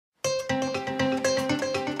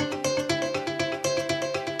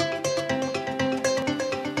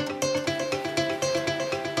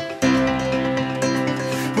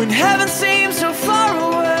heaven seems so far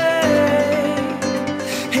away,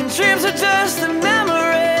 and dreams are just a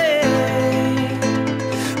memory.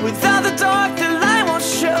 Without the dark, the light won't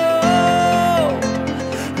show.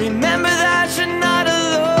 Remember that you're not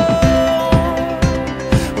alone.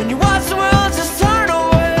 When you watch the world just turn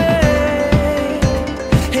away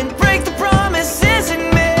and break the promises it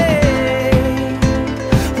made.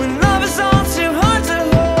 When love is all too hard to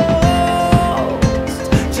hold,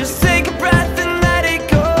 just take a breath and let it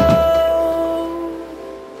go.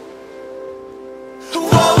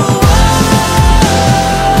 Whoa.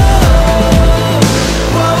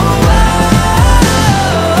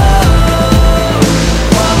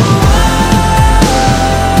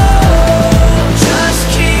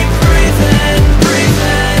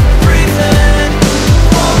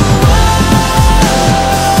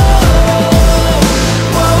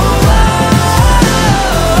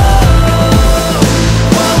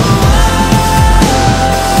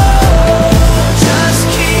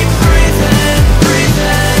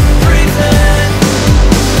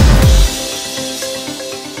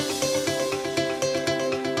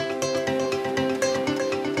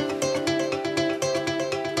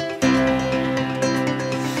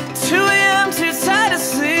 Too tired to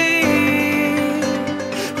sleep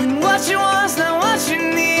when what you want's not what you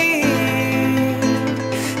need,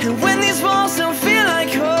 and when these walls don't feel like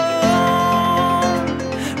home,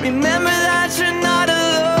 remember that you're not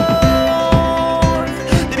alone.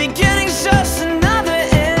 The beginning's just another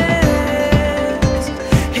end.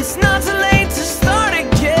 It's not too late to start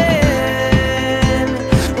again.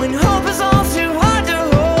 When hope is all too hard to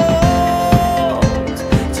hold,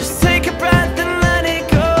 just take a breath and let it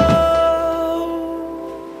go.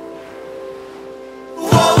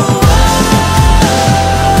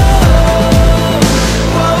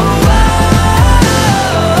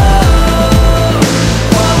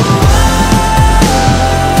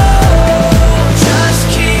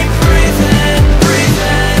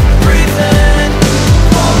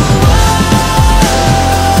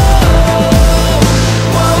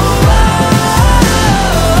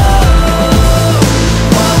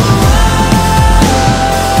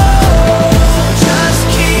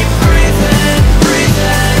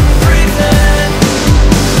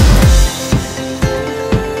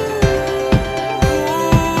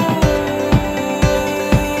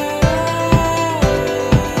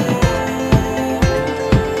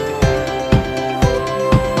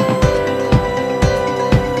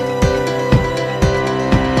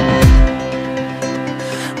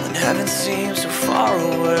 Heaven seems so far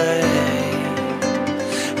away,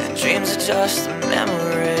 and dreams are just a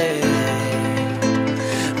memory.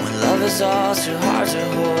 When love is all too hard to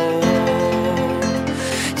hold,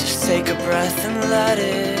 just take a breath and let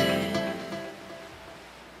it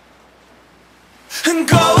and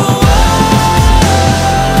go.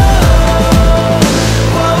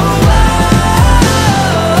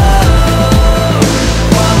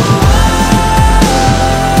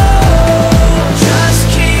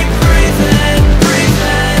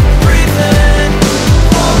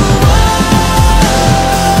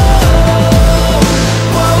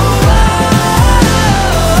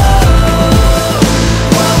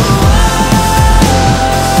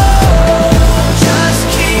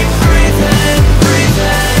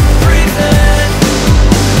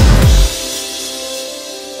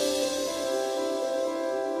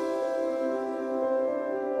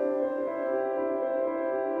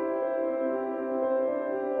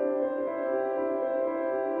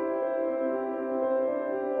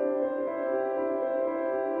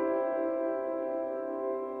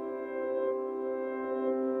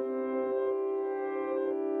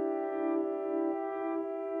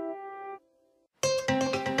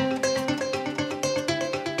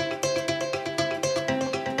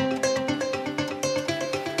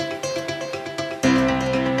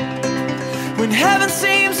 When heaven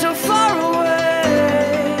seems so far